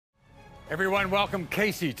Everyone, welcome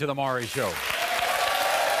Kasey to the Maury Show.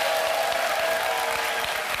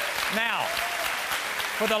 Now,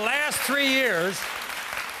 for the last 3 years,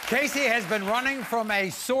 Kasey has been running from a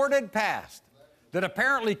sordid past that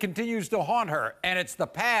apparently continues to haunt her, and it's the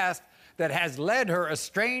past that has led her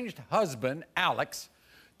estranged husband, Alex,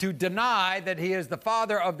 to deny that he is the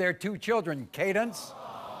father of their 2 children, Cadence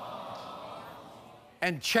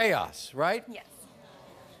and Chaos, right? Yes.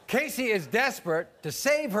 Kasey is desperate to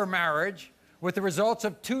save her marriage with the results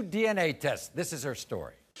of 2 DNA tests. This is her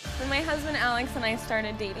story. When my husband Alex and I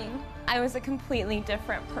started dating, I was a completely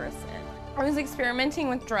different person. I was experimenting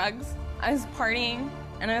with drugs, I was partying,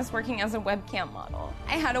 and I was working as a webcam model.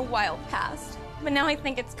 I had a wild past, but now I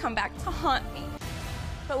think it's come back to haunt me.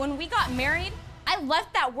 But when we got married, I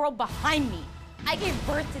left that world behind me. I gave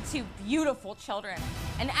birth to 2 beautiful children,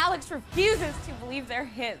 and Alex refuses to believe they're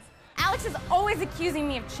his. Alex is always accusing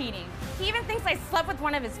me of cheating. He even thinks I slept with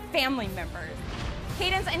one of his family members.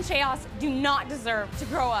 Cadence and Chaos do not deserve to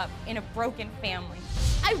grow up in a broken family.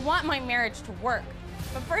 I want my marriage to work,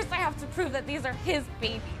 but first I have to prove that these are his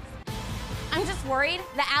babies. I'm just worried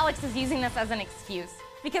that Alex is using this as an excuse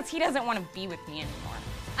because he doesn't want to be with me anymore.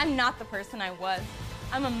 I'm not the person I was.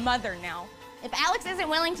 I'm a mother now. If Alex isn't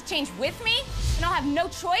willing to change with me, then I'll have no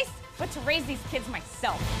choice but to raise these kids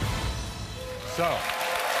myself. So,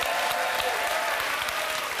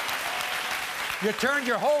 you turned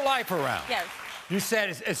your whole life around. Yes. You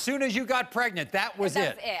said as soon as you got pregnant, that was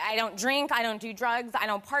That's it. I don't drink, I don't do drugs, I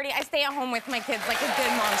don't party. I stay at home with my kids like a good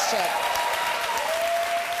mom should.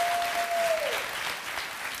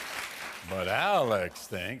 But Alex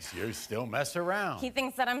thinks you still mess around. He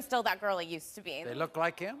thinks that I'm still that girl I used to be. They look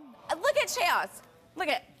like him? Look at Chaos. Look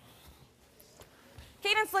at.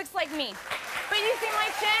 Cadence looks like me. But you see my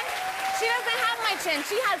chin? She doesn't have my chin.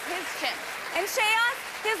 She has his chin. And Chaos,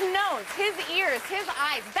 his nose, his ears, his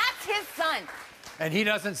eyes. That's his son. And he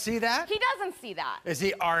doesn't see that? He doesn't see that. Is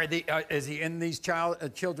he in these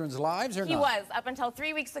children's lives or not? He was up until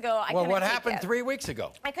 3 weeks ago. Well, what happened 3 weeks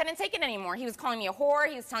ago? I couldn't take it anymore. He was calling me a whore.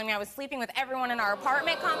 He was telling me I was sleeping with everyone in our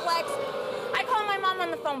apartment complex. I called my mom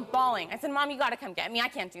on the phone bawling. I said, Mom, you gotta come get me. I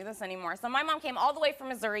can't do this anymore. So my mom came all the way from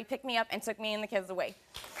Missouri, picked me up, and took me and the kids away.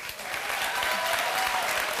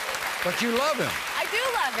 But you love him. I do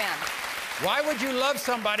love him. Why would you love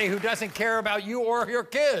somebody who doesn't care about you or your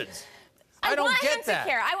kids? I don't get that.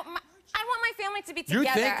 I want him to care. I want my family to be together.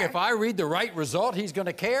 You think if I read the right result, he's going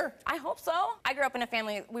to care? I hope so. I grew up in a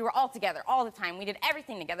family, we were all together all the time. We did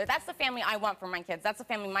everything together. That's the family I want for my kids. That's the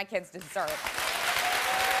family my kids deserve.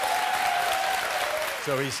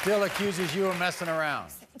 So he still accuses you of messing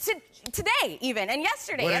around? Today, even, and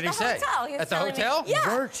yesterday What did at the hotel. He was at the hotel? Me,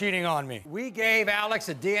 yeah. You're cheating on me. We gave Alex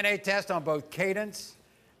a DNA test on both Cadence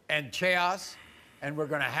and Chaos, and we're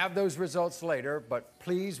going to have those results later, but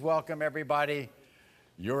please welcome everybody,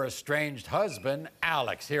 your estranged husband,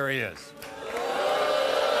 Alex. Here he is. Good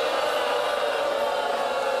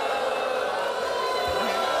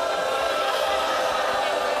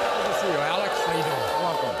to see you, Alex. How you doing?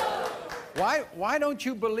 Welcome. Why don't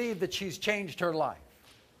you believe that she's changed her life?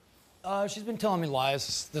 She's been telling me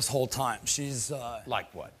lies this whole time. She's,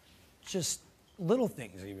 Like what? just little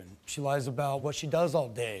things, even. She lies about what she does all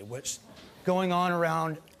day, what's going on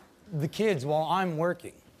around the kids while I'm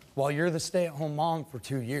working, while you're the stay-at-home mom for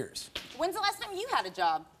 2 years. When's the last time you had a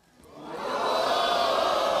job?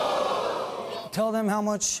 Tell them how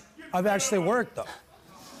much I've actually worked, though.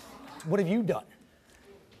 What have you done?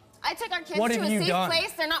 I took our kids What to have a you safe done?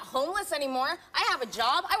 place. They're not homeless anymore. I have a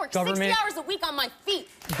job. I work 60 hours a week on my feet.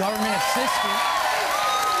 Government assists you.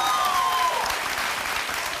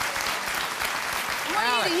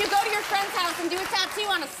 What do you do? You go to your friend's house and do a tattoo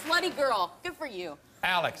on a slutty girl. Good for you.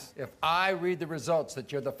 Alex, if I read the results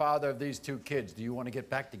that you're the father of these 2 kids, do you want to get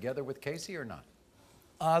back together with Kasey or not?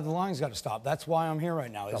 The lying's got to stop. That's why I'm here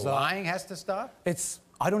right now. The lying has to stop?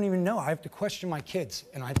 I don't even know. I have to question my kids,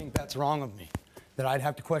 and I think that's wrong of me. That I'd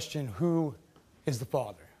have to question who is the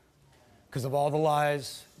father. Because of all the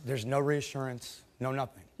lies, there's no reassurance, no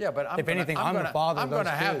nothing. Yeah, but I'm the father of those going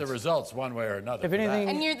to have the kids. results one way or another. If anything...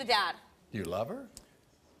 And you're the dad. Do you love her?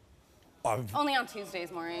 Only on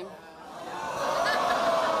Tuesdays, Maury.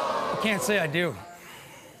 I can't say I do.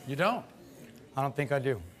 You don't? I don't think I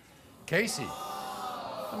do. Kasey,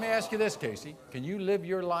 let me ask you this, Kasey. Can you live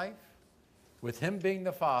your life with him being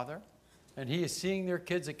the father, and he is seeing their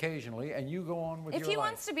kids occasionally, and you go on with your life? If he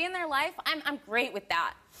wants to be in their life, I'm great with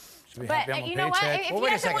that. Should we have him But on you know what? paycheck? If Well, he wait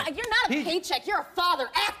a doesn't second. want, you're not a paycheck. You're a father.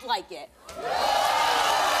 Act like it.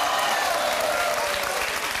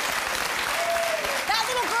 That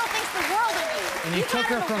little girl thinks the world of you. And you took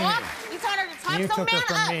her from me. You taught her to talk, You so took her man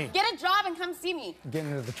from up. me. Get a job and come see me.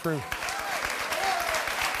 Getting to the truth.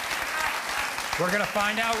 We're gonna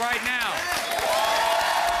find out right now.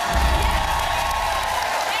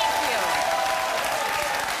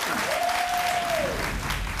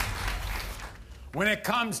 When it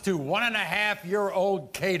comes to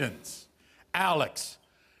 1.5-year-old Cadence, Alex,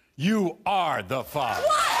 you are the father.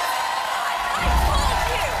 What? I told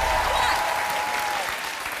you.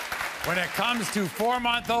 What? When it comes to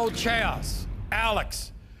 4-month-old Chaos,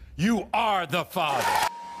 Alex, you are the father.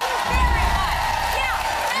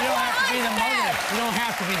 You don't have to be the mother. You don't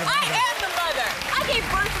have to be the mother. I am the mother. I gave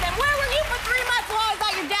birth to them. Where were you for 3 months while I was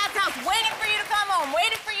at your dad's house, waiting for you to come home,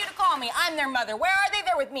 waiting for you to call me? I'm their mother. Where are they?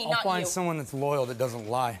 They're with me, not you. I'll find someone that's loyal that doesn't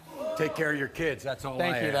lie. Take care of your kids. That's all I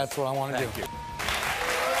Thank you. ask. That's what I want to do.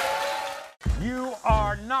 You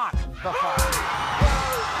are not the father.